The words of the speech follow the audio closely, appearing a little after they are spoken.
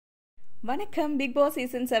வணக்கம். Big Boss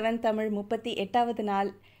season 7 Tamil 38வது நாள்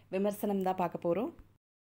விமர்சனம் தான் பார்க்க போகிறோம்.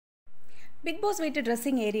 பிக் பாஸ் வீட்டு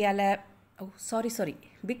ட்ரெஸ்ஸிங் ஏரியாவில் சாரி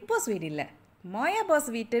பிக் பாஸ் வீடு இல்லை, மாயா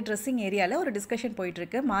பாஸ் வீட்டு ட்ரெஸ்ஸிங் ஏரியாவில் ஒரு டிஸ்கஷன்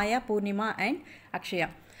போயிட்டுருக்கு. மாயா, Purnima and Akshaya.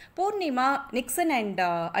 Purnima Nixon and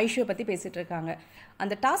ஐஷுவை பற்றி பேசிகிட்டு இருக்காங்க.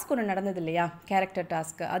 அந்த டாஸ்க் ஒன்று நடந்தது இல்லையா, கேரக்டர்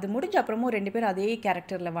டாஸ்க்கு, அது முடிஞ்ச அப்புறமும் ரெண்டு பேரும் அதே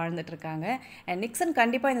கேரக்டரில் வாழ்ந்துட்டு இருக்காங்க. அண்ட் நிக்சன்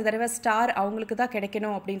கண்டிப்பாக இந்த தடவை ஸ்டார் அவங்களுக்கு தான்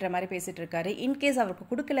கிடைக்கணும் அப்படின்ற மாதிரி பேசிகிட்டு இருக்காரு. இன்கேஸ்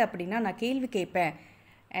அவருக்கு கொடுக்கல அப்படின்னா நான் கேள்வி கேட்பேன்.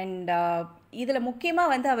 அண்ட் இதில்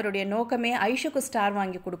முக்கியமாக வந்து அவருடைய நோக்கமே ஐஷுக்கு ஸ்டார்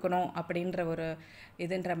வாங்கி கொடுக்கணும் அப்படின்ற ஒரு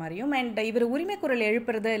இதுன்ற மாதிரியும். அண்ட் இவர் உரிமை குரல்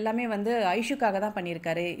எழுப்புறது எல்லாமே வந்து ஐஷுக்காக தான்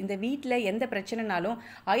பண்ணியிருக்காரு. இந்த வீட்டில் எந்த பிரச்சனைனாலும்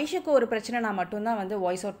ஐஷுக்கு ஒரு பிரச்சனைனா மட்டும்தான் வந்து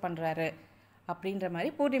வாய்ஸ் அவுட் பண்ணுறாரு அப்படின்ற மாதிரி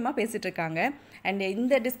பூர்ணிமா பேசிகிட்டு இருக்காங்க. அண்ட்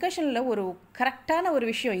இந்த டிஸ்கஷனில் ஒரு கரெக்டான ஒரு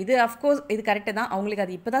விஷயம் இது, அஃப்கோர்ஸ் இது கரெக்டு தான். அவங்களுக்கு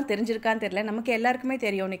அது இப்போ தான் தெரிஞ்சிருக்கான்னு தெரியல. நமக்கு எல்லாருக்குமே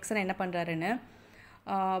தெரியும் நிக்சன் என்ன பண்ணுறாருன்னு.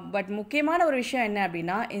 பட் முக்கியமான ஒரு விஷயம் என்ன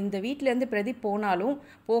அப்படின்னா, இந்த வீட்டிலேருந்து பிரதீப் போனாலும்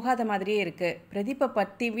போகாத மாதிரியே இருக்குது, பிரதீப்பை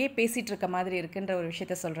பற்றியே பேசிகிட்டு இருக்க மாதிரி இருக்குன்ற ஒரு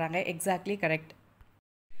விஷயத்த சொல்கிறாங்க. Exactly correct.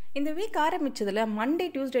 இந்த வீக் ஆரம்பித்ததில் மண்டே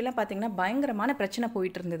டியூஸ்டேலாம் பார்த்திங்கன்னா பயங்கரமான பிரச்சனை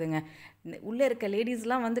போயிட்டு இருந்ததுங்க. உள்ளே இருக்க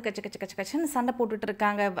லேடிஸ்லாம் வந்து கச்சன்னு சண்டை போட்டுட்டு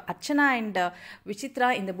இருக்காங்க. அர்ச்சனா அண்ட் விசித்ரா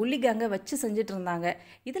இந்த புள்ளி கேங்கை வச்சு செஞ்சுட்டு இருந்தாங்க.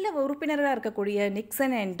 இதில் உறுப்பினராக இருக்கக்கூடிய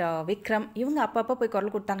நிக்சன் அண்ட் விக்ரம் இவங்க அப்பப்போ போய்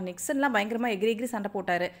குரல் கொடுத்தாங்க. நிக்சன்லாம் பயங்கரமாக எகிரி சண்டை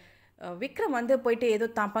போட்டார். விக்ரம் வந்து போயிட்டு ஏதோ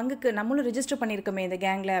தான் பங்குக்கு நம்மளும் ரிஜிஸ்டர் பண்ணியிருக்கோமே இந்த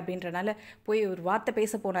கேங்கில் அப்படின்றனால போய் ஒரு வார்த்தை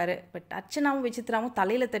பேச போனார். பட் அர்ச்சனாவும் விசித்ராவும்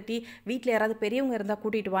தலையில் தட்டி வீட்டில் யாராவது பெரியவங்க இருந்தால்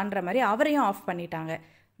கூட்டிகிட்டு வான்ற மாதிரி அவரையும் ஆஃப் பண்ணிட்டாங்க.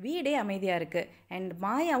 வீடே அமைதியாக இருக்குது. அண்ட்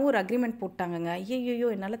மாயாவும் ஒரு அக்ரிமெண்ட் போட்டாங்கங்க. ஐயோ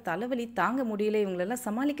என்னால் தலைவலி தாங்க முடியல, இவங்களெல்லாம்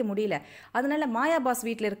சமாளிக்க முடியல. அதனால் மாயா பாஸ்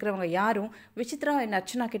வீட்டில் இருக்கிறவங்க யாரும் விசித்ரா அண்ட்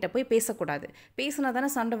அர்ச்சனா கிட்டே போய் பேசக்கூடாது, பேசினா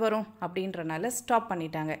தானே சண்டை வரும் அப்படின்றனால ஸ்டாப்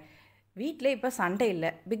பண்ணிட்டாங்க. வீட்டில் இப்போ சண்டை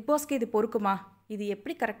இல்லை. பிக் பாஸ்க்கு இது பொறுக்குமா? இது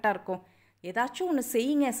எப்படி கரெக்டாக இருக்கும்? ஏதாச்சும் ஒன்று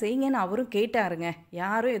செய்யுங்கன்னு அவரும் கேட்டாருங்க.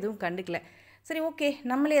 யாரும் எதுவும் கண்டுக்கல. சரி, ஓகே,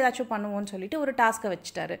 நம்மளே ஏதாச்சும் பண்ணுவோன்னு சொல்லிட்டு ஒரு டாஸ்க்கை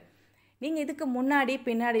வச்சுட்டாரு. நீங்கள் இதுக்கு முன்னாடி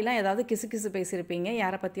பின்னாடிலாம் ஏதாவது கிசு பேசியிருப்பீங்க,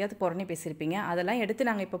 யாரை பற்றியாவது புறணி பேசியிருப்பீங்க. அதெல்லாம் எடுத்து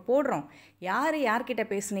நாங்கள் இப்போ போடுறோம். யார்கிட்ட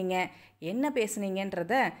பேசுனீங்க, என்ன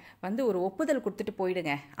பேசுனீங்கன்றத வந்து ஒரு ஒப்புதல் கொடுத்துட்டு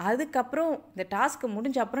போயிடுங்க. அதுக்கப்புறம் இந்த டாஸ்க்கு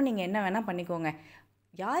முடிஞ்ச அப்புறம் நீங்கள் என்ன வேணால் பண்ணிக்கோங்க.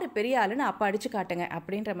 யார் பெரிய ஆளுன்னு அப்போ அடித்து காட்டுங்க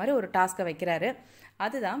அப்படின்ற மாதிரி ஒரு டாஸ்க்கை வைக்கிறாரு.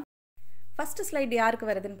 அதுதான் ஃபஸ்ட்டு ஸ்லைட். யாருக்கு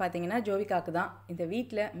வருதுன்னு பார்த்தீங்கன்னா ஜோவிகாவுக்கு தான். இந்த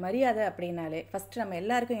வீட்டில் மரியாதை அப்படின்னாலே ஃபஸ்ட்டு நம்ம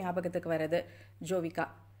எல்லாருக்கும் ஞாபகத்துக்கு வர்றது ஜோவிகா.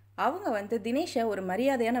 அவங்க வந்து தினேஷை ஒரு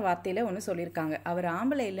மரியாதையான வார்த்தையில் ஒன்று சொல்லியிருக்காங்க. அவர்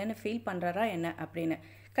ஆம்பளை இல்லைன்னு ஃபீல் பண்ணுறாரா என்ன அப்படின்னு.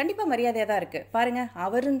 கண்டிப்பாக மரியாதையாக தான் இருக்குது. பாருங்கள்,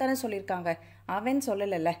 அவருன்னு தானே சொல்லியிருக்காங்க, அவன்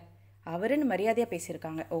சொல்லலைல்ல, அவருன்னு மரியாதையாக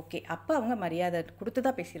பேசியிருக்காங்க. ஓகே, அப்போ அவங்க மரியாதை கொடுத்து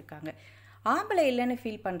தான் பேசியிருக்காங்க. ஆம்பளை இல்லைன்னு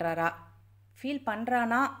ஃபீல்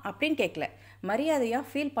பண்ணுறானா அப்படின்னு கேட்கல, மரியாதையாக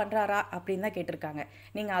ஃபீல் பண்ணுறாரா அப்படின்னு தான் கேட்டிருக்காங்க.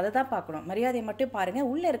 நீங்கள் அதை தான் பார்க்கணும். மரியாதையை மட்டும் பாருங்கள்,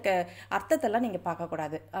 உள்ளே இருக்க அர்த்தத்தெல்லாம் நீங்கள்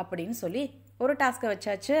பார்க்கக்கூடாது அப்படின்னு சொல்லி ஒரு டாஸ்க்கை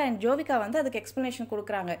வச்சாச்சு. அண்ட் ஜோவிகா வந்து அதுக்கு எக்ஸ்ப்ளனேஷன்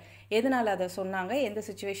கொடுக்குறாங்க, எதனால் அதை சொன்னாங்க, எந்த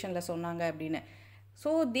சுச்சுவேஷனில் சொன்னாங்க அப்படின்னு.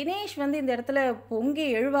 ஸோ தினேஷ் வந்து இந்த இடத்துல பொங்கி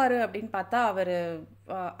எழுவார் அப்படின்னு பார்த்தா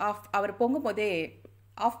அவர் பொங்கும் போதே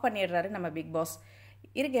ஆஃப் பண்ணிடுறாரு நம்ம பிக் பாஸ்.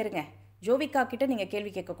 இருங்க, ஜோவிகா கிட்ட நீங்கள்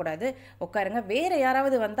கேள்வி கேட்கக்கூடாது, உட்காருங்க. வேறு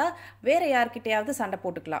யாராவது வந்தால் வேறு யார்கிட்டையாவது சண்டை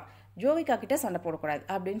போட்டுக்கலாம், ஜோவிகா கிட்ட சண்டை போடக்கூடாது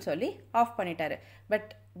அப்படின்னு சொல்லி ஆஃப் பண்ணிட்டாரு. பட்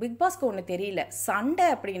பிக் பாஸ்க்கு ஒன்று தெரியல, சண்டை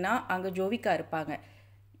அப்படின்னா அங்கே ஜோவிகா இருப்பாங்க.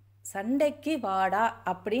 சண்டைக்கு வாடா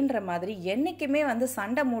அப்படின்ற மாதிரி என்றைக்குமே வந்து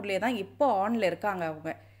சண்டை மூட்லேயே தான் இப்போ ஆனில் இருக்காங்க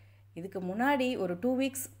அவங்க. இதுக்கு முன்னாடி ஒரு 2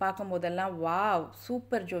 வீக்ஸ் பார்க்கும்போதெல்லாம் வாவ்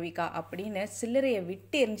சூப்பர் ஜோவிகா அப்படின்னு சில்லறையை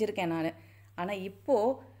விட்டு எரிஞ்சிருக்கேன் நான். ஆனால்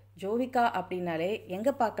இப்போது ஜோவிகா அப்படின்னாலே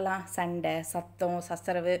எங்கே பார்க்கலாம், சண்டை, சத்தம்,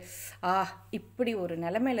 சச்சரவு, இப்படி ஒரு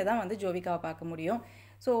நிலமையில தான் வந்து ஜோவிகாவை பார்க்க முடியும்.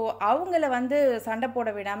 ஸோ அவங்கள வந்து சண்டை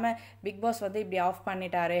போட விடாமல் பிக் பாஸ் வந்து இப்படி ஆஃப்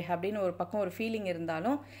பண்ணிட்டாரு அப்படின்னு ஒரு பக்கம் ஒரு ஃபீலிங்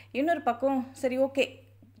இருந்தாலும், இன்னொரு பக்கம் சரி ஓகே,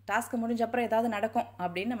 டாஸ்க்கு முடிஞ்ச அப்புறம் ஏதாவது நடக்கும்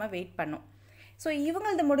அப்படின்னு நம்ம வெயிட் பண்ணோம். ஸோ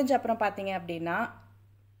இவங்களது முடிஞ்ச அப்புறம் பார்த்தீங்க அப்படின்னா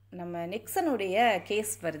நம்ம நிக்சனுடைய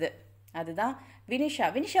கேஸ் வருது. அதுதான்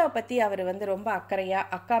வினிஷாவை பற்றி அவர் வந்து ரொம்ப அக்கறையாக,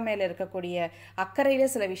 அக்கா மேலே இருக்கக்கூடிய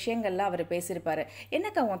அக்கறையில் சில விஷயங்கள்லாம் அவர் பேசியிருப்பார்.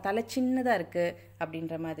 என்னக்கா உன் தலை சின்னதாக இருக்குது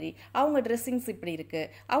அப்படின்ற மாதிரி, அவங்க ட்ரெஸ்ஸிங்ஸ் இப்படி இருக்குது,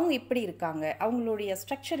 அவங்க இப்படி இருக்காங்க, அவங்களுடைய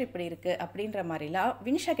ஸ்ட்ரக்சர் இப்படி இருக்குது அப்படின்ற மாதிரிலாம்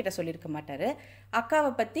வினிஷா கிட்ட சொல்லியிருக்க மாட்டார்.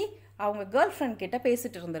 அக்காவை பற்றி அவங்க கேர்ள் ஃப்ரெண்ட் கிட்ட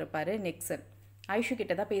பேசிகிட்டு இருந்திருப்பார் நிக்சன். ஐஷு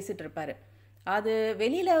கிட்ட தான் பேசிகிட்டு இருப்பார். அது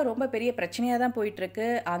வெளியில் ரொம்ப பெரிய பிரச்சனையாக தான் போயிட்டுருக்கு.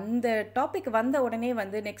 அந்த டாபிக் வந்த உடனே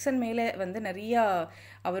வந்து நிக்சன் மேலே வந்து நிறையா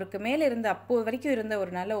அவருக்கு மேலே இருந்த அப்போ வரைக்கும் இருந்த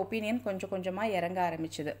ஒரு நல்ல ஒப்பீனியன் கொஞ்சம் கொஞ்சமாக இறங்க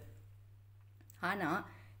ஆரம்பிச்சுது. ஆனால்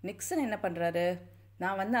நிக்சன் என்ன பண்ணுறாரு,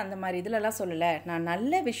 நான் வந்து அந்த மாதிரி இதிலலாம் சொல்லலை, நான்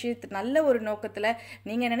நல்ல ஒரு நோக்கத்தில்,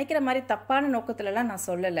 நீங்கள் நினைக்கிற மாதிரி தப்பான நோக்கத்துலலாம் நான்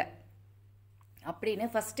சொல்லலை, அப்படின்னு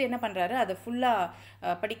ஃபஸ்ட்டு என்ன பண்ணுறாரு, அதை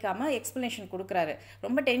ஃபுல்லாக படிக்காமல் எக்ஸ்ப்ளனேஷன் கொடுக்குறாரு.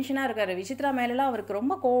 ரொம்ப டென்ஷனாக இருக்காரு. விசித்ரா மேலெலாம் அவருக்கு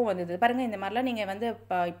ரொம்ப கோவம் வந்தது. பாருங்கள், இந்த மாதிரிலாம் நீங்கள் வந்து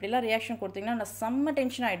இப்படிலாம் ரியாக்ஷன் கொடுத்தீங்கன்னா நான் செம்ம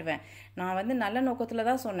டென்ஷன் ஆகிடுவேன். நான் வந்து நல்ல நோக்கத்தில்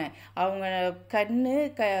தான் சொன்னேன். அவங்க கண்,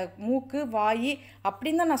 மூக்கு, வாய்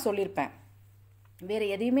அப்படின்னு தான் நான் சொல்லியிருப்பேன், வேறு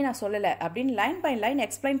எதையுமே நான் சொல்லலை அப்படின்னு லைன் பை லைன்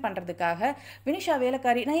எக்ஸ்பிளைன் பண்ணுறதுக்காக வினிஷா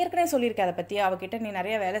வேலைக்காரி, நான் ஏற்கனவே சொல்லியிருக்கேன் அதை பற்றி, அவகிட்ட நீ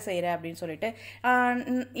நிறைய வேலை செய்கிற அப்படின்னு சொல்லிட்டு,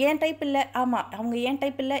 ஏன் டைப் இல்லை, ஆமாம் அவங்க ஏன்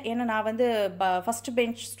டைப் இல்லை, ஏன்னா நான் வந்து ஃபஸ்ட்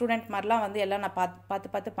பெஞ்ச் ஸ்டூடெண்ட் மாதிரிலாம் வந்து எல்லாம் நான்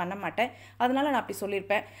பார்த்து பண்ண மாட்டேன், அதனால நான் அப்படி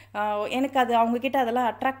சொல்லியிருப்பேன். எனக்கு அது அவங்கக்கிட்ட அதெல்லாம்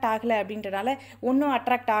அட்ராக்ட் ஆகலை அப்படின்றனால ஒன்றும்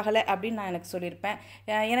அட்ராக்ட் ஆகலை அப்படின்னு நான் எனக்கு சொல்லியிருப்பேன்.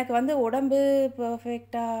 எனக்கு வந்து உடம்பு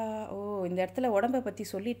பர்ஃபெக்டாக, இந்த இடத்துல உடம்பை பற்றி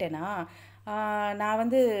சொல்லிட்டேனா, நான்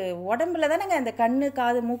வந்து உடம்புல தானேங்க அந்த கண்ணு,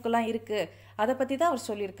 காது, மூக்கெல்லாம் இருக்குது, அதை பற்றி தான் அவர்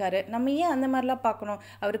சொல்லியிருக்காரு. நம்ம ஏன் அந்த மாதிரிலாம் பார்க்கணும்?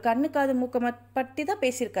 அவர் கண்ணு, காது, மூக்கை பற்றி தான்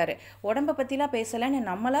பேசியிருக்காரு, உடம்பை பற்றிலாம் பேசலைன்னு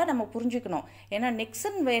நம்ம புரிஞ்சுக்கணும். ஏன்னா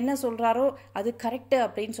நிக்சன் என்ன சொல்கிறாரோ அது கரெக்டு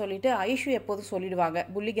அப்படின்னு சொல்லிட்டு ஐஷு எப்போதும் சொல்லிடுவாங்க,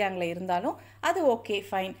 புள்ளி கேங்கில் இருந்தாலும். அது ஓகே,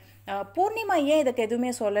 ஃபைன். பூர்ணிமா ஏன் இதுக்கு எதுவுமே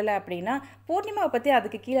சொல்லலை அப்படின்னா, பூர்ணிமாவை பற்றி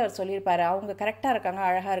அதுக்கு கீழே அவர் சொல்லியிருப்பாரு, அவங்க கரெக்டாக இருக்காங்க,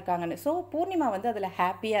 அழகாக இருக்காங்கன்னு. ஸோ பூர்ணிமா வந்து அதில்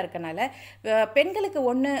ஹாப்பியாக இருக்கனால, பெண்களுக்கு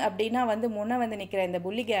ஒன்று அப்படின்னா வந்து முன்னே வந்து நிற்கிற இந்த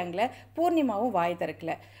புள்ளி கேங்கில் பூர்ணிமாவும் வாய்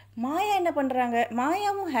திறக்கல. மாயா என்ன பண்ணுறாங்க,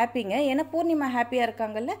 மாயாவும் ஹாப்பிங்க, ஏன்னா பூர்ணிமா ஹாப்பியாக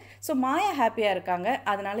இருக்காங்கல்ல, ஸோ மாயா ஹாப்பியாக இருக்காங்க,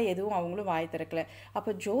 அதனால எதுவும் அவங்களும் வாய் திறக்கல.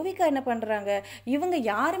 அப்போ ஜோவிகா என்ன பண்ணுறாங்க, இவங்க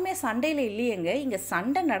யாருமே சண்டையில் இல்லையேங்க, இங்கே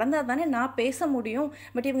சண்டை நடந்தால் தானே நான் பேச முடியும்,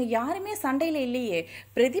 பட் இவங்க யாருமே சண்டையில் இல்லையே,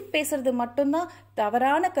 பிரதீப் பேசுறது மட்டும்தான்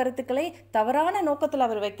தவறான கருத்துக்களை தவறான நோக்கத்தில்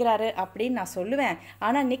அவர் வைக்கிறாரு அப்படின்னு நான் சொல்லுவேன்.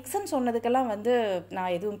 ஆனால் நிக்சன் சொன்னதுக்கெல்லாம் வந்து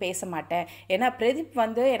நான் எதுவும் பேச மாட்டேன், ஏன்னா பிரதீப்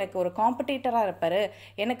வந்து எனக்கு ஒரு காம்படிட்டராக இருப்பார்,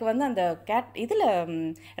 எனக்கு வந்து அந்த இதில்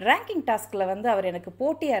ரேங்கிங் டாஸ்கில் வந்து அவர் எனக்கு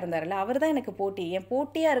போட்டியாக இருந்தார்ல, அவர் தான் எனக்கு போட்டி, என்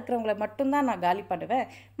போட்டியாக இருக்கிறவங்கள மட்டும்தான் நான் காலி பண்ணுவேன்,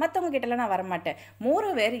 மற்றவங்க கிட்டலாம் நான் வரமாட்டேன்.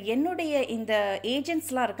 மோரோவர் என்னுடைய இந்த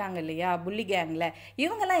ஏஜென்ட்ஸ்லாம் இருக்காங்க இல்லையா புள்ளி கேங்கில்,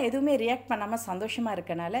 இவங்கெல்லாம் எதுவுமே ரியாக்ட் பண்ணாமல் சந்தோஷமாக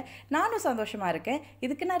இருக்கனால நானும் சந்தோஷமாக இருக்கேன்,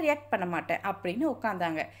 இதுக்கு நான் ரியாக்ட் பண்ண மாட்டேன் அப்படின்னு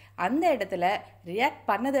உட்காந்தாங்க. அந்த இடத்துல ரியாக்ட்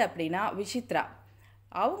பண்ணது அப்படின்னா விசித்ரா.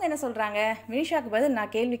 அவங்க என்ன சொல்கிறாங்க, வினிஷாவுக்கு பதில்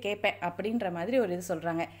நான் கேள்வி கேட்பேன் அப்படின்ற மாதிரி ஒரு இது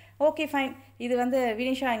சொல்கிறாங்க. ஓகே ஃபைன், இது வந்து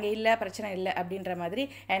வினிஷா இங்கே இல்லை, பிரச்சனை இல்லை அப்படின்ற மாதிரி.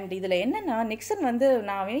 அண்ட் இதில் என்னென்னா, நிக்சன் வந்து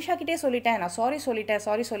நான் வினிஷா கிட்டே சொல்லிட்டேன், நான் சாரி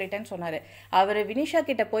சொல்லிட்டேன்னு சொன்னார். அவர் வினிஷா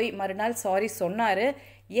கிட்டே போய் மறுநாள் சாரி சொன்னார்.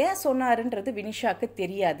 ஏன் சொன்னாருன்றது வினிஷாவுக்கு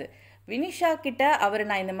தெரியாது. வினிஷா கிட்ட அவர்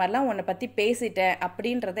நான் இந்த மாதிரிலாம் உன்னை பற்றி பேசிட்டேன்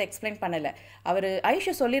அப்படின்றத எக்ஸ்பிளைன் பண்ணலை. அவர்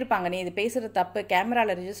ஐஷு சொல்லியிருப்பாங்க, நீ இது பேசுகிறது தப்பு,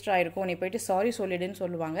 கேமராவில் ரெஜிஸ்டர் ஆகிருக்கும், நீ போயிட்டு சாரி சொல்லிடுன்னு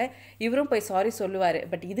சொல்லுவாங்க. இவரும் போய் சாரி சொல்லுவார்.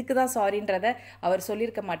 பட் இதுக்கு தான் சாரின்றத அவர்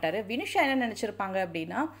சொல்லியிருக்க மாட்டார். வினிஷா என்ன நினச்சிருப்பாங்க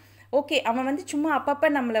அப்படின்னா, ஓகே அவன் வந்து சும்மா அப்பப்போ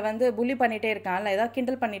நம்மளை வந்து புள்ளி பண்ணிகிட்டே இருக்கான், இல்லை ஏதாவது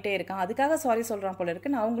கிண்டல் பண்ணிகிட்டே இருக்கான், அதுக்காக சாரி சொல்கிறான் போல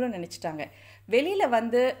இருக்குன்னு அவங்களும் நினச்சிட்டாங்க. வெளியில்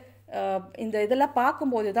வந்து இந்த இதெல்லாம்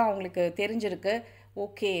பார்க்கும்போது தான் அவங்களுக்கு தெரிஞ்சிருக்கு,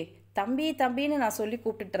 ஓகே தம்பின்னு நான் சொல்லி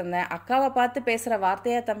கூப்பிட்டுட்டு இருந்தேன், அக்காவை பார்த்து பேசுகிற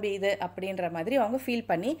வார்த்தையா தம்பி இது அப்படின்ற மாதிரி அவங்க ஃபீல்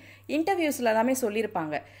பண்ணி இன்டர்வியூஸில் எல்லாமே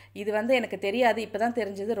சொல்லியிருப்பாங்க. இது வந்து எனக்கு தெரியாது, இப்போ தான்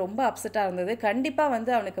தெரிஞ்சது, ரொம்ப அப்செட்டாக இருந்தது, கண்டிப்பாக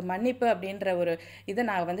வந்து அவனுக்கு மன்னிப்பு அப்படின்ற ஒரு இதை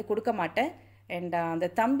நான் வந்து கொடுக்க மாட்டேன், அண்ட் அந்த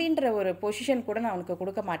தம்பின்ற ஒரு பொசிஷன் கூட நான் அவனுக்கு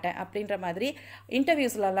கொடுக்க மாட்டேன் அப்படின்ற மாதிரி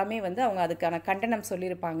இன்டர்வியூஸில் எல்லாமே வந்து அவங்க அதுக்கான கண்டனம்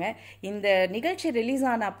சொல்லியிருப்பாங்க. இந்த நிகழ்ச்சி ரிலீஸ்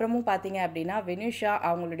ஆன அப்புறமும் பார்த்தீங்க அப்படின்னா வினிஷா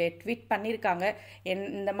அவங்களுடைய ட்வீட் பண்ணியிருக்காங்க,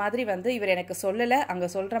 இந்த மாதிரி வந்து இவர் எனக்கு சொல்லலை, அங்கே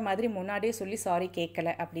சொல்கிற மாதிரி முன்னாடியே சொல்லி சாரி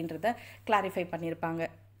கேட்கல அப்படின்றத கிளாரிஃபை பண்ணியிருப்பாங்க.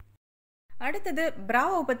 அடுத்தது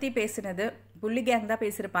பிராவோவை பற்றி பேசினது புள்ளி கேங் தான்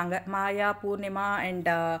பேசியிருப்பாங்க, மாயா, பூர்ணிமா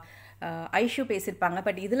அண்ட் ஐஷு பேசியிருப்பாங்க.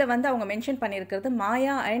 பட் இதில் வந்து அவங்க மென்ஷன் பண்ணியிருக்கிறது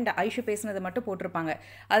மாயா அண்ட் ஐஷு பேசினது மட்டும் போட்டிருப்பாங்க.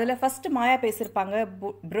 அதில் ஃபஸ்ட்டு மாயா பேசியிருப்பாங்க,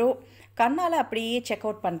 ப்ரோ கண்ணால் அப்படியே செக்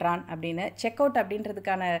அவுட் பண்ணுறான் அப்படின்னு. செக் அவுட்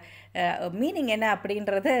அப்படின்றதுக்கான மீனிங் என்ன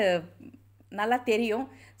அப்படின்றது நல்லா தெரியும்.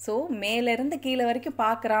 ஸோ மேலேருந்து கீழே வரைக்கும்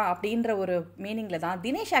பார்க்குறான் அப்படின்ற ஒரு மீனிங்கில் தான்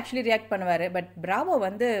தினேஷ் ஆக்சுவலி ரியாக்ட் பண்ணுவார். பட் பிராவோ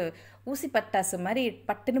வந்து ஊசி பட்டாசு மாதிரி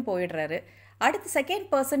பட்டுன்னு போயிடுறாரு. அடுத்து செகண்ட்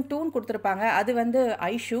பர்சன் டூன்னு கொடுத்துருப்பாங்க, அது வந்து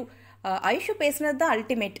ஐஷு. ஐஷு பேசுனது தான்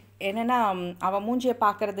அல்டிமேட். என்னென்னா அவன் மூஞ்சியை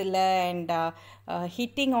பார்க்கறது இல்லை and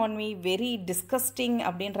hitting on me very disgusting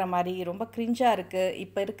அப்படின்ற மாதிரி ரொம்ப க்ரிஞ்சாக இருக்குது.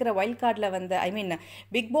 இப்போ இருக்கிற வைல்ட் கார்டில் வந்து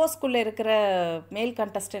பிக் பாஸ்க்குள்ளே இருக்கிற மேல்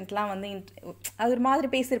கண்டஸ்டன்ட்லாம் வந்து அது ஒரு மாதிரி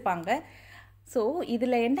பேசியிருப்பாங்க. ஸோ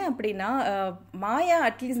இதில் என்ன அப்படின்னா, மாயா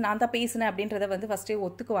அட்லீஸ்ட் நான் தான் பேசினேன் அப்படின்றத வந்து ஃபஸ்ட்டே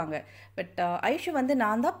ஒத்துக்குவாங்க. பட் ஐஷு வந்து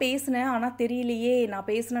நான் தான் பேசினேன் ஆனால் தெரியலையே, நான்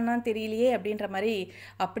பேசினேன்னா தெரியலையே அப்படின்ற மாதிரி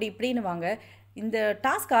அப்படி இப்படின்னுவாங்க. இந்த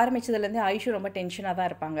டாஸ்க் ஆரம்பித்ததுலேருந்து ஐஷு ரொம்ப டென்ஷனாக தான்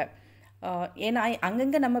இருப்பாங்க. ஏன்னா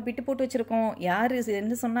அங்கங்கே நம்ம விட்டு போட்டு வச்சுருக்கோம், யார்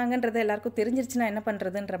என்ன சொன்னாங்கன்றது எல்லாருக்கும் தெரிஞ்சிருச்சுன்னா என்ன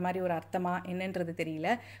பண்ணுறதுன்ற மாதிரி ஒரு அர்த்தமாக என்னன்றது தெரியல,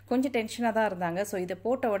 கொஞ்சம் டென்ஷனாக தான் இருந்தாங்க. ஸோ இதை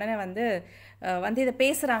போட்ட உடனே வந்து இதை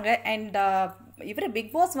பேசுகிறாங்க. அண்ட் இவர்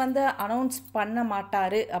பிக் பாஸ் வந்து அனௌன்ஸ் பண்ண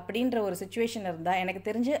மாட்டார் அப்படின்ற ஒரு சுச்சுவேஷன் இருந்தால் எனக்கு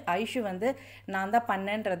தெரிஞ்சு ஐஷு வந்து நான் தான்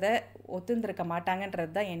பண்ணேன்றதை ஒத்துந்திருக்க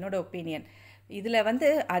மாட்டாங்கன்றது தான் என்னோட ஒப்பீனியன். இதில் வந்து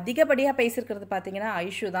அதிகப்படியாக பேசியிருக்கிறது பார்த்தீங்கன்னா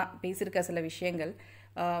ஐஷு தான் பேசியிருக்க சில விஷயங்கள்.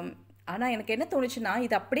 ஆனால் எனக்கு என்ன தோணுச்சுன்னா,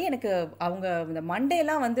 இது அப்படியே எனக்கு அவங்க இந்த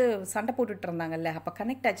மண்டேலாம் வந்து சண்டை போட்டுட்டு இருந்தாங்கல்ல, அப்போ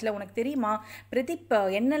கனெக்ட் ஆச்சுல. உனக்கு தெரியுமா பிரதீப்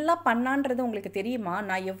என்னெல்லாம் பண்ணான்றது உங்களுக்கு தெரியுமா,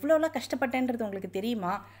 நான் எவ்வளோலாம் கஷ்டப்பட்டேன்றது உங்களுக்கு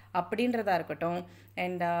தெரியுமா அப்படின்றதா இருக்கட்டும்.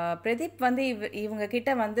 அண்ட் பிரதீப் வந்து இவங்க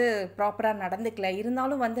கிட்ட வந்து ப்ராப்பராக நடந்துக்கல,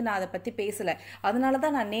 இருந்தாலும் வந்து நான் அதை பற்றி பேசலை. அதனால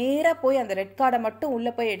தான் நான் நேராக போய் அந்த ரெட் கார்டை மட்டும்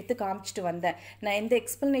உள்ளே போய் எடுத்து காமிச்சிட்டு வந்தேன், நான் எந்த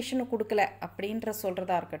எக்ஸ்ப்ளனேஷனும் கொடுக்கல அப்படின்ற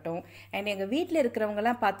சொல்கிறதா இருக்கட்டும். அண்ட் எங்கள் வீட்டில்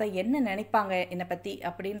இருக்கிறவங்கலாம் பார்த்தா என்ன நினைப்பாங்க என்னை பற்றி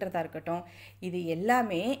அப்படின்றதா இருக்கட்டும். இது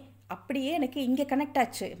எல்லாமே அப்படியே எனக்கு இங்கே கனெக்ட்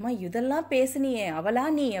ஆச்சு. அம்மா இதெல்லாம் பேசுனியே அவளா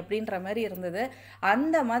நீ அப்படின்ற மாதிரி இருந்தது.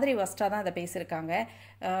 அந்த மாதிரி ஒஸ்ட்டாக தான் அதை பேசியிருக்காங்க.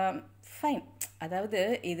 ஃபைன், அதாவது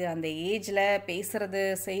இது அந்த ஏஜில் பேசுகிறது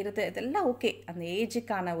செய்கிறது இதெல்லாம் ஓகே, அந்த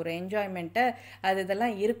ஏஜுக்கான ஒரு என்ஜாய்மெண்ட்டை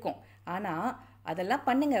இதெல்லாம் இருக்கும். ஆனால் அதெல்லாம்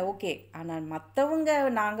பண்ணுங்க ஓகே. ஆனால் மற்றவங்க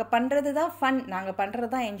நாங்கள் பண்ணுறது தான் ஃபன், நாங்கள்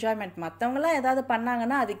பண்ணுறது தான் என்ஜாய்மெண்ட். மற்றவங்களாம் ஏதாவது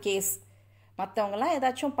பண்ணாங்கன்னா அது கேஸ். மற்றவங்களாம்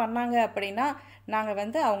ஏதாச்சும் பண்ணாங்க அப்படின்னா நாங்கள்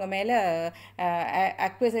வந்து அவங்க மேலே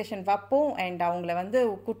அக்விசேஷன் வைப்போம் அண்ட் அவங்கள வந்து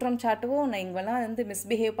குற்றம் சாட்டுவோம். இவங்கெல்லாம் வந்து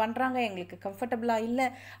மிஸ்பிஹேவ் பண்ணுறாங்க, எங்களுக்கு கம்ஃபர்டபுளாக இல்லை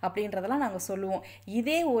அப்படின்றதெல்லாம் நாங்கள் சொல்லுவோம்.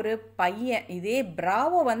 இதே ஒரு பையன், இதே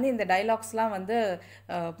பிராவோ வந்து இந்த டைலாக்ஸ்லாம் வந்து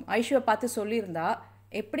ஐஷுவை பார்த்து சொல்லியிருந்தா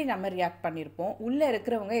எப்படி நம்ம ரியாக்ட் பண்ணியிருப்போம், உள்ளே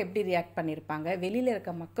இருக்கிறவங்க எப்படி ரியாக்ட் பண்ணியிருப்பாங்க, வெளியில்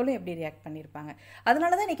இருக்க மக்களும் எப்படி ரியாக்ட் பண்ணியிருப்பாங்க.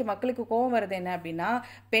 அதனால தான் இன்றைக்கி மக்களுக்கு கோவம் வருது. என்ன அப்படின்னா,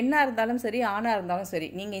 பெண்ணாக இருந்தாலும் சரி ஆணாக இருந்தாலும் சரி,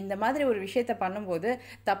 நீங்கள் இந்த மாதிரி ஒரு விஷயத்தை பண்ணும்போது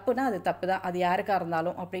தப்புனா அது தப்பு தான், அது யாருக்காக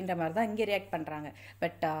இருந்தாலும் அப்படின்ற மாதிரி தான் இங்கே ரியாக்ட் பண்ணுறாங்க.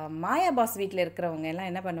 பட் மாயா பாஸ் வீட்டில் இருக்கிறவங்க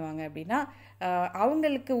எல்லாம் என்ன பண்ணுவாங்க அப்படின்னா,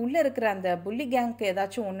 அவங்களுக்கு உள்ளே இருக்கிற அந்த புள்ளி கேங்க்கு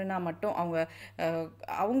ஏதாச்சும் ஒன்றுனா மட்டும்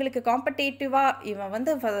அவங்களுக்கு காம்படேட்டிவாக இவன்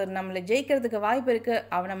வந்து நம்மளை ஜெயிக்கிறதுக்கு வாய்ப்பு இருக்குது,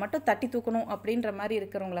 அவனை மட்டும் தட்டி தூக்கணும் அப்படின்ற மாதிரி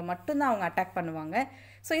இருக்கிறவங்கள மட்டும்தான் அவங்க அட்டாக் பண்ணுவாங்க.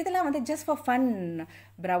 ஸோ இதெல்லாம் வந்து ஜஸ்ட் ஃபார் ஃபன்.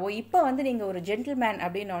 பிராவோ இப்போ வந்து நீங்கள் ஒரு ஜென்டில்மேன்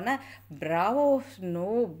அப்படின்னோடனே பிராவோ நோ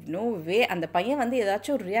நோ வே, அந்த பையன் வந்து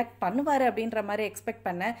ஏதாச்சும் ரியாக்ட் பண்ணுவார் அப்படின்ற மாதிரி எக்ஸ்பெக்ட்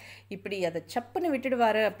பண்ணேன். இப்படி அதை சப்புன்னு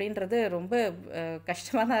விட்டுடுவார் அப்படின்றது ரொம்ப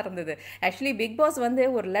கஷ்டமாக தான் இருந்தது. ஆக்சுவலி பிக் பாஸ் வந்து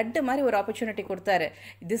ஒரு லட்டு மாதிரி ஒரு ஆப்பர்ச்சுனிட்டி கொடுத்தாரு,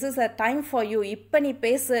 this is a time for you, இப்போ நீ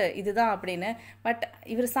பேசு இதுதான் அப்படின்னு. பட்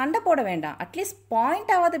இவர் சண்டை போட வேண்டாம், அட்லீஸ்ட்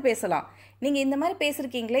பாயிண்டாவது பேசலாம். நீங்கள் இந்த மாதிரி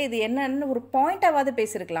பேசியிருக்கீங்களே இது என்னன்னு ஒரு பாயிண்டாவது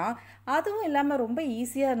பேசியிருக்கலாம். அதுவும் இல்லாமல் ரொம்ப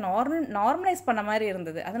ஈஸியாக நார்மலைஸ் பண்ண மாதிரி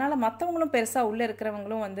இருந்தது. அதனால் மற்றவங்களும் பெருசாக உள்ளே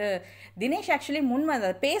இருக்கிறவங்களும் வந்து தினேஷ் ஆக்சுவலி அதை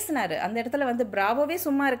பேசினார். அந்த இடத்துல வந்து பிராவோவே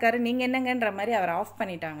சும்மா இருக்காரு, நீங்கள் என்னங்கன்ற மாதிரி அவர் ஆஃப்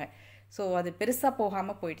பண்ணிட்டாங்க. ஸோ அது பெருசாக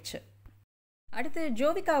போகாமல் போயிடுச்சு. அடுத்து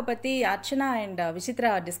ஜோவிகாவை பற்றி அர்ச்சனா அண்ட்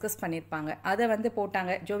விசித்ரா டிஸ்கஸ் பண்ணியிருப்பாங்க, அதை வந்து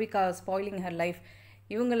போட்டாங்க. ஜோவிகா ஸ்பாயிலிங் ஹர் லைஃப்,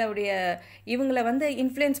 இவங்களை வந்து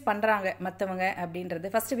இன்ஃப்ளூயன்ஸ் பண்ணுறாங்க மற்றவங்க அப்படின்றது.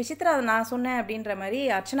 ஃபஸ்ட்டு விசித்ரா நான் சொன்னேன் அப்படின்ற மாதிரி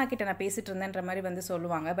அர்ச்சனா கிட்ட நான் பேசிகிட்டு இருந்தேன்ற மாதிரி வந்து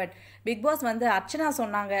சொல்லுவாங்க. பட் பிக் பாஸ் வந்து அர்ச்சனா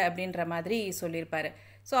சொன்னாங்க அப்படின்ற மாதிரி சொல்லியிருப்பாரு.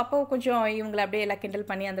 ஸோ அப்போது கொஞ்சம் இவங்களை அப்படியே எல்லாம் கிண்டல்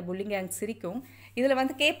பண்ணி அந்த புல்லிங் கேங் சிரிக்கும். இதில்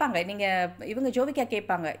வந்து கேட்பாங்க, இவங்க ஜோவிகா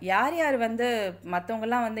கேட்பாங்க, யார் யார் வந்து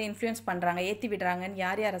மற்றவங்கலாம் வந்து இன்ஃப்ளூயன்ஸ் பண்ணுறாங்க ஏற்றி விடுறாங்கன்னு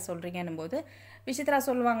யார் யாரை சொல்கிறீங்கன்னும் போது விசித்ரா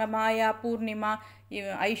சொல்லுவாங்க, மாயா, பூர்ணிமா,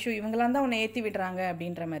 ஐஷு இவங்களாம் தான் உன்னை ஏற்றி விடுறாங்க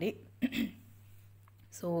அப்படின்ற மாதிரி.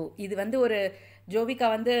 ஸோ இது வந்து ஒரு ஜோவிகா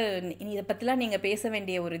வந்து இதை பற்றிலாம் நீங்கள் பேச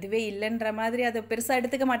வேண்டிய ஒரு இதுவே இல்லைன்ற மாதிரி அதை பெருசாக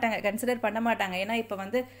எடுத்துக்க மாட்டாங்க, கன்சிடர் பண்ண மாட்டாங்க. ஏன்னா இப்போ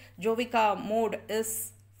வந்து ஜோவிகா மோட் இஸ்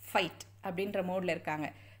ஃபைட் அப்படின்ற மோடில் இருக்காங்க.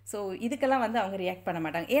 ஸோ இதுக்கெல்லாம் வந்து அவங்க ரியாக்ட் பண்ண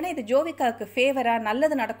மாட்டாங்க. ஏன்னா இது ஜோவிகாவுக்கு ஃபேவராக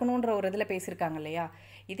நல்லது நடக்கணுன்ற ஒரு இதில் பேசியிருக்காங்க இல்லையா.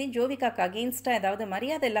 இதே ஜோவிகாவுக்கு அகெயின்ஸ்டாக ஏதாவது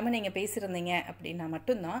மரியாதை இல்லாமல் நீங்கள் பேசியிருந்தீங்க அப்படின்னா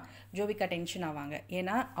மட்டும்தான் ஜோவிகா டென்ஷன் ஆவாங்க.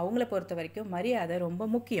 ஏன்னா அவங்கள பொறுத்த வரைக்கும் மரியாதை ரொம்ப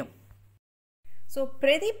முக்கியம். ஸோ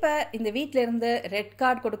பிரதீப்பை இந்த வீட்டிலேருந்து ரெட்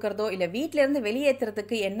கார்டு கொடுக்குறதோ இல்லை வீட்டிலேருந்து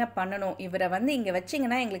வெளியேற்றுறதுக்கு என்ன பண்ணணும், இவரை வந்து இங்கே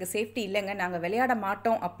வச்சிங்கன்னா எங்களுக்கு சேஃப்டி இல்லைங்க, நாங்கள் விளையாட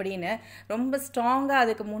மாட்டோம் அப்படின்னு ரொம்ப ஸ்ட்ராங்காக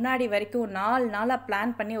அதுக்கு முன்னாடி வரைக்கும் 4 நாளாக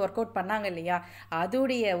பிளான் பண்ணி ஒர்க் அவுட் பண்ணாங்க இல்லையா.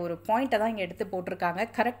 அதோடைய ஒரு பாயிண்ட்டை தான் இங்கே எடுத்து போட்டிருக்காங்க.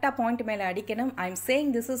 கரெக்டாக பாயிண்ட் மேலே அடிக்கணும். I am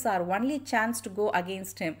saying this is R only chance to go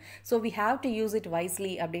against him, so we have to use it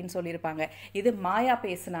wisely அப்படின்னு சொல்லியிருப்பாங்க. இது மாயா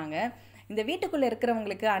பேசுனாங்க. இந்த வீட்டுக்குள்ளே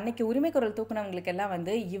இருக்கிறவங்களுக்கு அன்னைக்கு உரிமை குரல் தூக்குனவங்களுக்கு எல்லாம்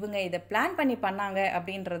வந்து இவங்க இதை பிளான் பண்ணி பண்ணாங்க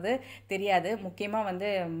அப்படின்றது தெரியாது. முக்கியமாக வந்து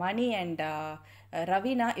மணி அண்ட்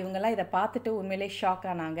ரவீனா இவங்கெல்லாம் இதை பார்த்துட்டு உண்மையிலே ஷாக்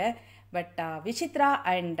ஆனாங்க. பட் விசித்ரா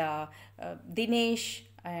அண்ட் தினேஷ்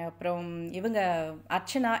அப்புறம் இவங்க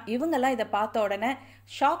அர்ச்சனா இவங்கெல்லாம் இதை பார்த்த உடனே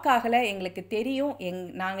ஷாக் ஆகலை, எங்களுக்கு தெரியும்,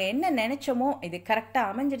 நாங்கள் என்ன நினச்சோமோ இது கரெக்டாக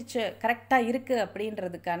அமைஞ்சிருச்சு, கரெக்டாக இருக்குது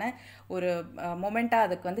அப்படின்றதுக்கான ஒரு மொமெண்ட்டாக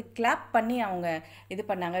அதுக்கு வந்து கிளாப் பண்ணி அவங்க இது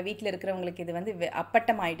பண்ணாங்க. வீட்டில் இருக்கிறவங்களுக்கு இது வந்து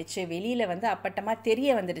அப்பட்டம் ஆயிடுச்சு, வெளியில் வந்து அப்பட்டமாக தெரிய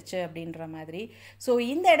வந்துடுச்சு அப்படின்ற மாதிரி. ஸோ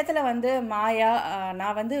இந்த இடத்துல வந்து மாயா,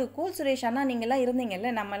 நான் வந்து கூல் சுரேஷ் அண்ணா நீங்கள்லாம்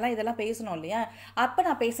இருந்தீங்கல்ல, நம்மலாம் இதெல்லாம் பேசணும் இல்லையா, அப்போ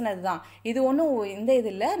நான் பேசினது தான், இது ஒன்றும் இந்த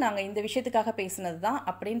இது இல்லை, நாங்கள் இந்த விஷயத்துக்காக பேசினது தான்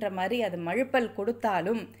அப்படின்ற மாதிரி அது மழுப்பல்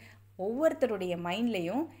கொடுத்தாலும் ஒவ்வொருத்தருடைய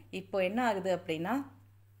மைண்ட்லேயும் இப்போ என்ன ஆகுது அப்படின்னா,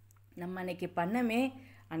 நம்ம அன்னைக்கு பண்ணமே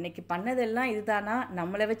அன்னைக்கு பண்ணதெல்லாம் இதுதானா,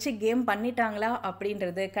 நம்மளை வச்சு கேம் பண்ணிட்டாங்களா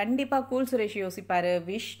அப்படின்றது கண்டிப்பாக கூல் சுரேஷ் யோசிப்பார்.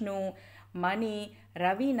 விஷ்ணு, மணி,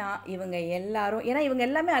 ரவீனா இவங்க எல்லாரும், ஏன்னா இவங்க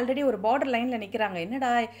எல்லாமே ஆல்ரெடி ஒரு பார்டர் லைனில் நிற்கிறாங்க.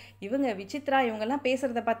 என்னடா இவங்க விசித்ரா இவங்கெல்லாம்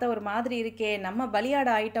பேசுகிறத பார்த்தா ஒரு மாதிரி இருக்கே, நம்ம பலியாட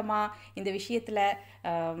ஆயிட்டோமா இந்த விஷயத்தில்,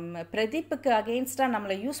 பிரதீப்புக்கு அகெயின்ஸ்டாக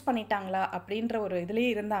நம்மளை யூஸ் பண்ணிட்டாங்களா அப்படின்ற ஒரு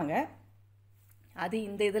இதுலேயே இருந்தாங்க. அது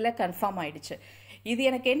இந்த இதில் கன்ஃபார்ம் ஆயிடுச்சு. இது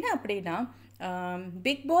எனக்கு என்ன அப்படின்னா,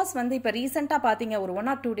 பிக் பாஸ் வந்து இப்போ ரீசெண்டாக பார்த்தீங்க, ஒரு 1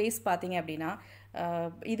 or 2 days பார்த்தீங்க அப்படின்னா,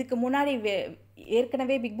 இதுக்கு முன்னாடி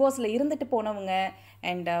ஏற்கனவே பிக் பாஸில் இருந்துட்டு போனவங்க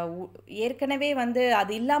அண்ட் ஏற்கனவே வந்து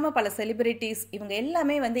அது இல்லாமல் பல செலிபிரிட்டிஸ் இவங்க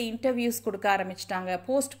எல்லாமே வந்து இன்டர்வியூஸ் கொடுக்க ஆரம்பிச்சிட்டாங்க,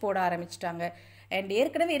 போஸ்ட் போட ஆரம்பிச்சிட்டாங்க. அண்ட்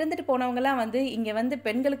ஏற்கனவே இருந்துட்டு போனவங்கலாம் வந்து இங்கே வந்து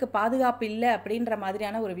பெண்களுக்கு பாதுகாப்பு இல்லை அப்படின்ற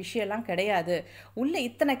மாதிரியான ஒரு விஷயம்லாம் கிடையாது. உள்ளே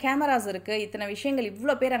இத்தனை கேமராஸ் இருக்குது, இத்தனை விஷயங்கள்,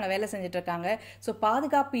 இவ்வளோ பேர் அங்கே வேலை செஞ்சிட்ருக்காங்க. ஸோ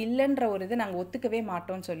பாதுகாப்பு இல்லைன்ற ஒரு இதை நாங்கள் ஒத்துக்கவே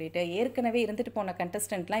மாட்டோம்னு சொல்லிட்டு ஏற்கனவே இருந்துட்டு போன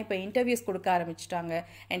கண்டஸ்டன்ட்லாம் இப்போ இன்டர்வியூஸ் கொடுக்க ஆரம்பிச்சிட்டாங்க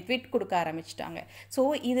அண்ட் ட்வீட் கொடுக்க ஆரம்பிச்சிட்டாங்க. ஸோ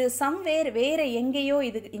இது சம்வேர் வேறு எங்கேயோ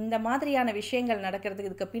இது இந்த மாதிரியான விஷயங்கள்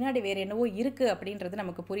நடக்கிறதுக்கு இதுக்கு பின்னாடி வேறு என்னவோ இருக்குது அப்படின்றது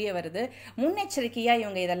நமக்கு புரிய வருது. முன்னெச்சரிக்கையாக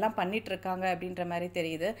இவங்க இதெல்லாம் பண்ணிட்டு இருக்காங்க அப்படின்ற மாதிரி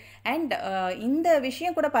தெரியுது. அண்ட் இந்த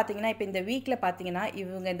விஷயம் கூட பார்த்தீங்கன்னா, இப்போ இந்த வீக்கில் பார்த்தீங்கன்னா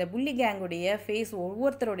இவங்க இந்த புள்ளி கேங்குடைய ஃபேஸ்,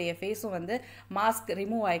 ஒவ்வொருத்தருடைய ஃபேஸும் வந்து மாஸ்க்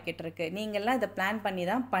ரிமூவ் ஆகிக்கிட்டு இருக்கு. நீங்கள்லாம் இதை பிளான் பண்ணி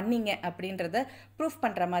தான் பண்ணீங்க அப்படின்றத ப்ரூஃப்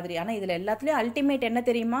பண்ணுற மாதிரி. ஆனால் இதில் எல்லாத்துலேயும் அல்டிமேட் என்ன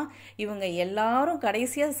தெரியுமா, இவங்க எல்லாரும்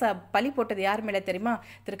கடைசியாக பழி போட்டது யார் மேலே தெரியுமா,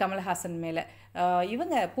 திரு கமல்ஹாசன் மேலே.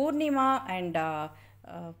 இவங்க பூர்ணிமா அண்ட்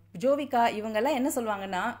ஜோவிகா இவங்கெல்லாம் என்ன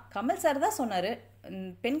சொல்லுவாங்கன்னா, கமல் சார் தான் சொன்னார்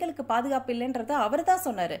பெண்களுக்கு பாதுகாப்பு இல்லைன்றத அவர் தான்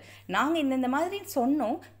சொன்னார், நாங்கள் இந்த மாதிரி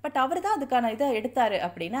சொன்னோம், பட் அவர் தான் அதுக்கான இதை எடுத்தார்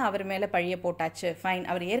அப்படின்னு அவர் மேலே பழிய போட்டாச்சு. ஃபைன்,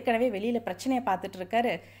 அவர் ஏற்கனவே வெளியில் பிரச்சனையை பார்த்துட்டு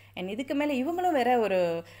இருக்காரு. அண்ட் இதுக்கு மேலே இவங்களும் வேற ஒரு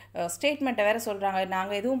ஸ்டேட்மெண்ட்டை வேற சொல்கிறாங்க,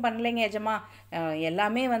 நாங்கள் எதுவும் பண்ணலைங்க எஜமா,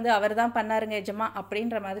 எல்லாமே வந்து அவர் தான் பண்ணாருங்க எஜமா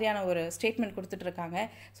அப்படின்ற மாதிரியான ஒரு ஸ்டேட்மெண்ட் கொடுத்துட்ருக்காங்க.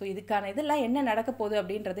 ஸோ இதுக்கான இதெல்லாம் என்ன நடக்க போகுது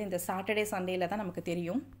அப்படின்றது இந்த சாட்டர்டே சண்டேல தான் நமக்கு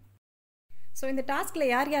தெரியும். ஸோ இந்த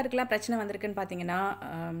டாஸ்கில் யார் யாருக்கெல்லாம் பிரச்சனை வந்திருக்குன்னு பார்த்தீங்கன்னா,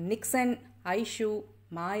 நிக்சன், ஐஷு,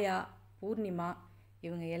 மாயா, பூர்ணிமா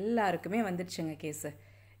இவங்க எல்லாருக்குமே வந்துடுச்சுங்க கேஸு.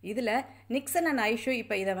 இதில் நிக்சன் அண்ட் ஐஷு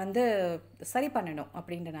இப்போ இதை வந்து சரி பண்ணணும்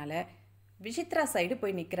அப்படின்றனால விசித்ரா சைடு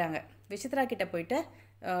போய் நிற்கிறாங்க. விசித்ரா கிட்ட போயிட்டு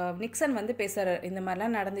நிக்சன் வந்து பேசுகிறார், இந்த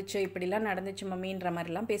மாதிரிலாம் நடந்துச்சு, இப்படிலாம் நடந்துச்சு மம்மின்ற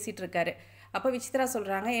மாதிரிலாம் பேசிகிட்டு இருக்காரு. அப்போ விசித்ரா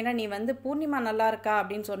சொல்கிறாங்க, ஏன்னா நீ வந்து பூர்ணிமா நல்லா இருக்கா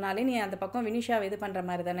அப்படின்னு சொன்னாலே நீ அந்த பக்கம் வினிஷாவை இது பண்ணுற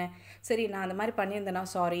மாதிரி தானே, சரி நான் அந்த மாதிரி பண்ணியிருந்தேனா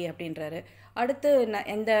சாரி அப்படின்றாரு. அடுத்து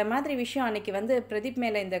இந்த மாதிரி விஷயம் அன்றைக்கி வந்து பிரதீப்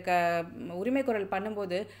மேலே இந்த உரிமை குரல்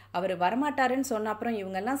பண்ணும்போது அவர் வரமாட்டாருன்னு சொன்ன அப்புறம்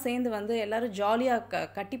இவங்கெல்லாம் சேர்ந்து வந்து எல்லோரும் ஜாலியாக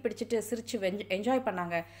கட்டி பிடிச்சிட்டு சிரித்து என்ஜாய்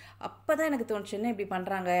பண்ணாங்க. அப்போ தான் எனக்கு தோணுச்சு, என்ன இப்படி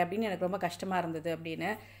பண்ணுறாங்க அப்படின்னு, எனக்கு ரொம்ப கஷ்டமாக இருந்தது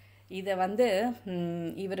அப்படின்னு. இதை வந்து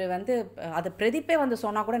இவர் வந்து அதை பிரதீப்பே வந்து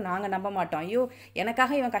சொன்னால் கூட நாங்கள் நம்ப மாட்டோம். ஐயோ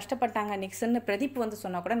எனக்காக இவன் கஷ்டப்பட்டாங்க நிக்சன்னு பிரதீப் வந்து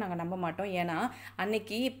சொன்னால் கூட நாங்கள் நம்ப மாட்டோம். ஏன்னா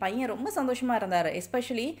அன்னைக்கு பையன் ரொம்ப சந்தோஷமாக இருந்தார்.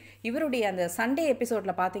 எஸ்பெஷலி இவருடைய அந்த சண்டே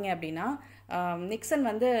எபிசோடில் பார்த்தீங்க அப்படின்னா, நிக்சன்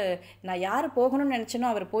வந்து நான் யார் போகணும்னு நினச்சேனோ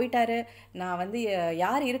அவர் போயிட்டாரு, நான் வந்து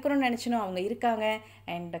யார் இருக்கணும்னு நினச்சேனோ அவங்க இருக்காங்க,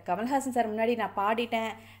 அண்ட் கமல்ஹாசன் சார் முன்னாடி நான்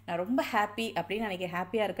பாடிட்டேன், நான் ரொம்ப ஹாப்பி அப்படின்னு அன்றைக்கி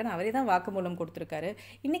ஹாப்பியாக இருக்குன்னு அவரே தான் வாக்குமூலம் கொடுத்துருக்காரு.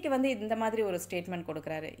 இன்றைக்கி வந்து இந்த மாதிரி ஒரு ஸ்டேட்மெண்ட்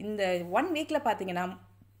கொடுக்குறாரு. இந்த 1 வீக்கில் பார்த்தீங்கன்னா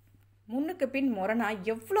முன்னுக்கு பின் முரணா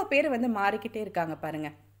எவ்வளோ பேர் வந்து மாறிக்கிட்டே இருக்காங்க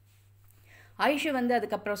பாருங்கள். ஐஷு வந்து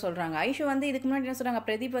அதுக்கப்புறம் சொல்கிறாங்க, ஐஷு வந்து இதுக்கு முன்னாடி என்ன சொல்கிறாங்க,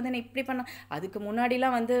 பிரதீப் வந்து நான் இப்படி பண்ண, அதுக்கு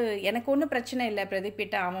முன்னாடிலாம் வந்து எனக்கு ஒன்றும் பிரச்சனை இல்லை பிரதீப்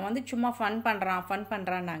கிட்ட, அவன் வந்து சும்மா ஃபன்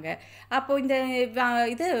பண்ணுறான்னாங்க. அப்போது இந்த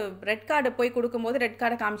இது ரெட் கார்டு போய் கொடுக்கும்போது ரெட்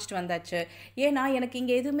கார்டை காமிச்சிட்டு வந்தாச்சு. ஏன்னா எனக்கு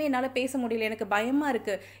இங்கே எதுவுமே என்னால் பேச முடியல, எனக்கு பயமாக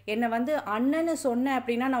இருக்குது, என்னை வந்து அண்ணன்னு சொன்னேன்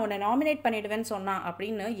அப்படின்னா நான் உன்னை நாமினேட் பண்ணிவிடுவேன்னு சொன்னான்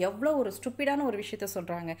அப்படின்னு எவ்வளோ ஒரு ஸ்டூப்பிடான ஒரு விஷயத்த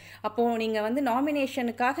சொல்கிறாங்க. அப்போது நீங்கள் வந்து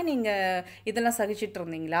நாமினேஷனுக்காக நீங்கள் இதெல்லாம் சகிச்சிட்டு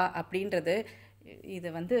இருந்தீங்களா அப்படின்றது, இது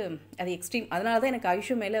வந்து அது எக்ஸ்ட்ரீம். அதனால தான் எனக்கு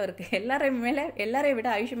ஐஷு மேலே இருக்கு, எல்லாரையும் விட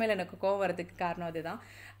ஐஷு மேலே எனக்கு கோவம் வரதுக்கு காரணம் அதுதான்.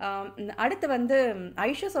 அடுத்து வந்து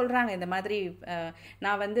ஐஷு சொல்கிறாங்க, இந்த மாதிரி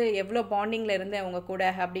நான் வந்து எவ்வளோ பாண்டிங்கில் இருந்தேன் அவங்க கூட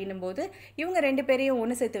அப்படின்னும் போது இவங்க 2 பேரையும்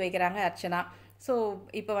ஒன்று சேர்த்து வைக்கிறாங்க அர்ச்சனா. ஸோ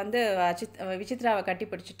இப்போ வந்து விசித்ராவை கட்டி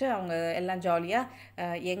பிடிச்சிட்டு அவங்க எல்லாம் ஜாலியாக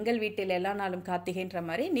எங்கள் வீட்டில் எல்லா நாளும் கார்த்திகைன்ற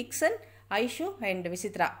மாதிரி நிக்சன், ஐஷு அண்ட்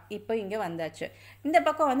விசித்ரா இப்போ இங்கே வந்தாச்சு. இந்த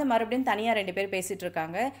பக்கம் வந்து மறுபடியும் தனியாக 2 பேர் பேசிகிட்டு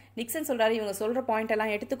இருக்காங்க. நிக்சன் சொல்கிறாரு, இவங்க சொல்கிற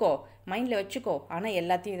பாயிண்டெல்லாம் எடுத்துக்கோ, மைண்டில் வச்சுக்கோ, ஆனால்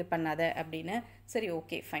எல்லாத்தையும் இது பண்ணாத அப்படின்னு. சரி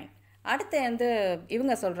ஓகே ஃபைன். அடுத்து வந்து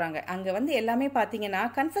இவங்க சொல்கிறாங்க, அங்கே வந்து எல்லாமே பார்த்தீங்கன்னா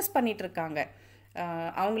கன்ஃபஸ் பண்ணிகிட்டு இருக்காங்க.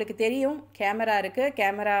 அவங்களுக்கு தெரியும் கேமரா இருக்குது,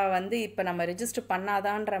 கேமரா வந்து இப்போ நம்ம ரிஜிஸ்டர்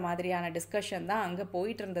பண்ணாதான்ற மாதிரியான டிஸ்கஷன் தான் அங்கே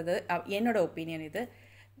போயிட்டு இருந்தது. என்னோட ஒப்பீனியன் இது.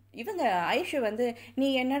 இவங்க ஐஷு வந்து, நீ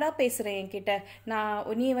என்னடா பேசுகிற என்கிட்ட,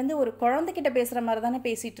 நீ வந்து ஒரு குழந்தைகிட்ட பேசுகிற மாதிரி தானே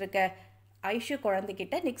பேசிகிட்டு இருக்க, ஐஷு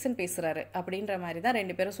குழந்தைகிட்ட நிக்சன் பேசுகிறாரு அப்படின்ற மாதிரி தான்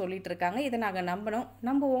 2 பேரும் சொல்லிட்டு இருக்காங்க. இதை நாங்கள்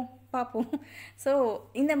நம்புவோம் பார்ப்போம். ஸோ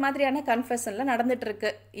இந்த மாதிரியான கன்ஃபெஷன்லாம்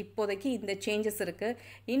நடந்துகிட்ருக்கு. இப்போதைக்கு இந்த சேஞ்சஸ் இருக்குது.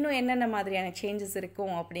 இன்னும் என்னென்ன மாதிரியான சேஞ்சஸ்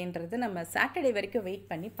இருக்கும் அப்படின்றது நம்ம சாட்டர்டே வரைக்கும் வெயிட்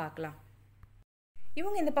பண்ணி பார்க்கலாம்.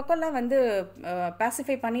 இவங்க இந்த பக்கம்லாம் வந்து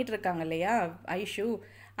பாசிஃபை பண்ணிகிட்டு இருக்காங்க இல்லையா ஐஷு,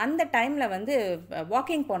 அந்த டைமில் வந்து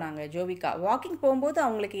வாக்கிங் போனாங்க ஜோவிகா. வாக்கிங் போகும்போது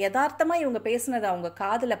அவங்களுக்கு யதார்த்தமாக இவங்க பேசுனது அவங்க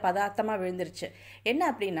காதில் பதார்த்தமாக விழுந்துருச்சு. என்ன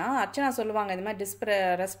அப்படின்னா, அர்ச்சனா சொல்லுவாங்க இந்த மாதிரி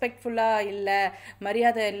ரெஸ்பெக்ட்ஃபுல்லாக இல்லை,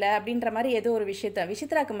 மரியாதை இல்லை அப்படின்ற மாதிரி ஏதோ ஒரு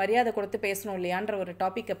விசித்ராக்கு மரியாதை கொடுத்து பேசணும் இல்லையான்ற ஒரு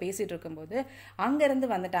டாப்பிக்கை பேசிகிட்டு இருக்கும்போது அங்கேருந்து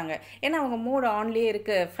வந்துட்டாங்க. ஏன்னா அவங்க மோட் ஆன்லேயே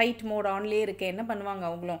இருக்குது, ஃபைட் மோட் ஆன்லேயே இருக்குது. என்ன பண்ணுவாங்க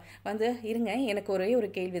அவங்களும் வந்து, இருங்க எனக்கு ஒரே ஒரு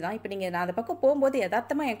கேள்வி தான், இப்போ நீங்கள் நான் அந்த பக்கம் போகும்போது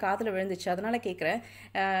யதார்த்தமாக என் காதில் விழுந்துச்சு, அதனால் கேட்குறேன்,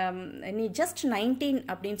 நீ ஜஸ்ட் 19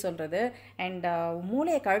 அப்படின்னு சொல்கிறது அண்ட்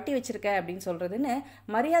மூளையை கழட்டி வச்சிருக்க அப்படின்னு சொல்கிறதுன்னு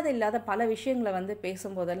மரியாதை இல்லாத பல விஷயங்களை வந்து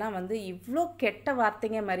பேசும்போதெல்லாம் வந்து இவ்வளோ கெட்ட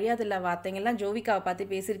வார்த்தைங்க, மரியாதை இல்லாத வார்த்தைங்கள்லாம் ஜோவிகாவை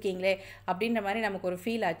பார்த்து பேசியிருக்கீங்களே அப்படின்ற மாதிரி நமக்கு ஒரு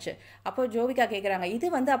ஃபீல் ஆச்சு. அப்போ ஜோவிகா கேட்குறாங்க, இது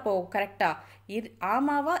வந்து அப்போது கரெக்டாக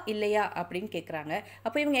ஆமாவா இல்லையா அப்படின்னு கேட்குறாங்க.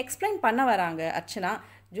 அப்போ இவங்க எக்ஸ்பிளைன் பண்ண வராங்க அர்ச்சனா.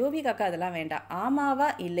 ஜோவிகாக்கா அதெல்லாம் வேண்டாம், ஆமாவா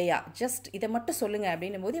இல்லையா ஜஸ்ட் இதை மட்டும் சொல்லுங்கள்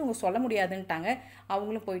அப்படின்னும் போது இவங்க சொல்ல முடியாதுன்ட்டாங்க.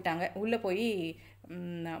 அவங்களும் போயிட்டாங்க. உள்ளே போய்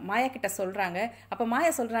மாயா கிட்ட சொல்கிறாங்க. அப்போ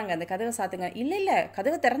மாயா சொல்கிறாங்க, அந்த கதவை சாத்துங்க. இல்லை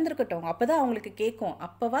கதவை திறந்துருக்கட்டும், அப்போ தான் அவங்களுக்கு கேட்கும்,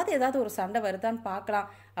 அப்போவாது ஏதாவது ஒரு சண்டை வருதான்னு பார்க்கலாம்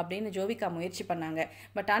அப்படின்னு ஜோவிகா முயற்சி பண்ணாங்க.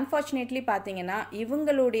 பட் அன்ஃபார்ச்சுனேட்லி பார்த்தீங்கன்னா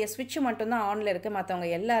இவங்களுடைய ஸ்விட்ச் மட்டும்தான் ஆனில் இருக்குது. மற்றவங்க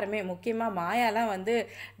எல்லாருமே, முக்கியமாக மாயாலாம் வந்து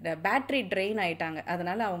பேட்ரி ட்ரெயின் ஆகிட்டாங்க.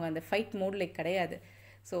 அதனால் அவங்க அந்த ஃபைட் மோடில் கிடையாது.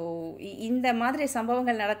 ஸோ இந்த மாதிரி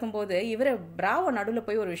சம்பவங்கள் நடக்கும்போது இவர் பிராவோ நடுவில்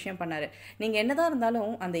போய் ஒரு விஷயம் பண்ணார். நீங்கள் என்னதான்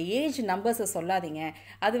இருந்தாலும் அந்த ஏஜ் நம்பர்ஸை சொல்லாதீங்க,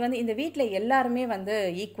 அது வந்து இந்த வீட்டில் எல்லாருமே வந்து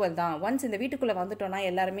ஈக்குவல் தான், ஒன்ஸ் இந்த வீட்டுக்குள்ளே வந்துட்டோன்னா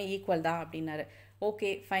எல்லாருமே ஈக்குவல் தான் அப்படின்னாரு.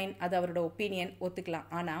 ஓகே ஃபைன், அது அவரோட ஒப்பீனியன், ஒத்துக்கலாம்.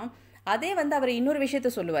 ஆனால் அதே வந்து அவர் இன்னொரு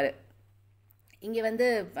விஷயத்த சொல்லுவார். இங்கே வந்து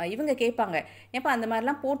இவங்க கேட்பாங்க, ஏப்பா அந்த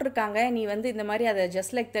மாதிரிலாம் போட்டிருக்காங்க, நீ வந்து இந்த மாதிரி அதை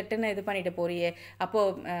ஜஸ்ட் லைக் தட்டுன்னு இது பண்ணிட்டு போறியே.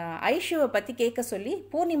 அப்போது ஐஷுவை பற்றி கேட்க சொல்லி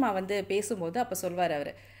பூர்ணிமா வந்து பேசும்போது அப்போ சொல்வார்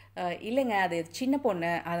அவர், இல்லைங்க அது சின்ன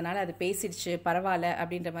பொண்ணு அதனால் அது பேசிடுச்சு பரவாயில்ல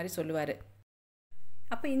அப்படின்ற மாதிரி சொல்லுவார்.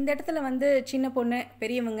 அப்போ இந்த இடத்துல வந்து சின்ன பொண்ணு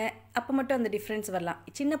பெரியவங்க அப்போ மட்டும் அந்த டிஃப்ரென்ஸ் வரலாம்.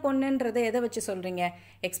 சின்ன பொண்ணுன்றதை எதை வச்சு சொல்கிறீங்க?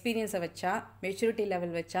 எக்ஸ்பீரியன்ஸை வச்சா, மெச்சூரிட்டி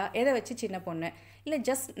லெவல் வச்சா, எதை வச்சு சின்ன பொண்ணு? இல்லை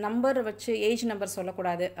ஜஸ்ட் நம்பர் வச்சு ஏஜ் நம்பர்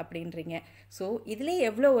சொல்லக்கூடாது அப்படின்றீங்க. ஸோ இதுலேயே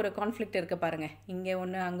எவ்வளோ ஒரு கான்ஃப்ளிக்ட் இருக்குது பாருங்கள், இங்கே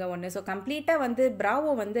ஒன்று அங்கே ஒன்று. ஸோ கம்ப்ளீட்டாக வந்து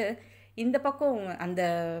பிராவோ வந்து இந்த பக்கம் அந்த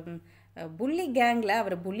புள்ளி கேங்கில்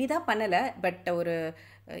அவர் புள்ளி தான் பண்ணலை, பட் ஒரு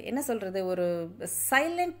என்ன சொல்கிறது, ஒரு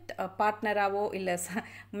சைலண்ட் பார்ட்னராகவோ இல்லை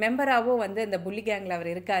மெம்பராகவோ வந்து இந்த புள்ளி கேங்கில் அவர்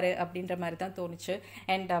இருக்கார் அப்படின்ற மாதிரி தான் தோணுச்சு.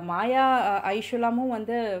 அண்ட் மாயா ஐஷுலாமும்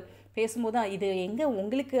வந்து பேசும்போது இது எங்கே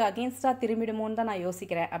உங்களுக்கு அகேன்ஸ்டாக திரும்பிடுமோன்னு தான் நான்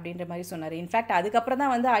யோசிக்கிறேன் அப்படின்ற மாதிரி சொன்னார். இன்ஃபேக்ட் அதுக்கப்புறம்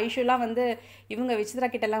தான் வந்து ஐஷுலாம் வந்து இவங்க விசித்ரா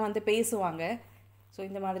கிட்டலாம் வந்து பேசுவாங்க. ஸோ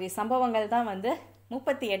இந்த மாதிரி சம்பவங்கள் தான் வந்து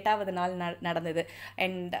 38வது நாள் நடந்தது.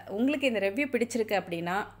 அண்ட் உங்களுக்கு இந்த ரிவ்யூ பிடிச்சிருக்கு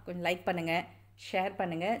அப்படின்னா கொஞ்சம் லைக் பண்ணுங்கள், ஷேர்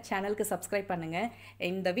பண்ணுங்கள், சேனலுக்கு சப்ஸ்கிரைப் பண்ணுங்கள்.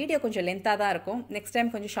 இந்த வீடியோ கொஞ்சம் லென்த்தாக தான் இருக்கும், நெக்ஸ்ட்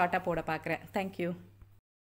டைம் கொஞ்சம் ஷார்ட்டாக போட பார்க்குறேன். தேங்க்யூ.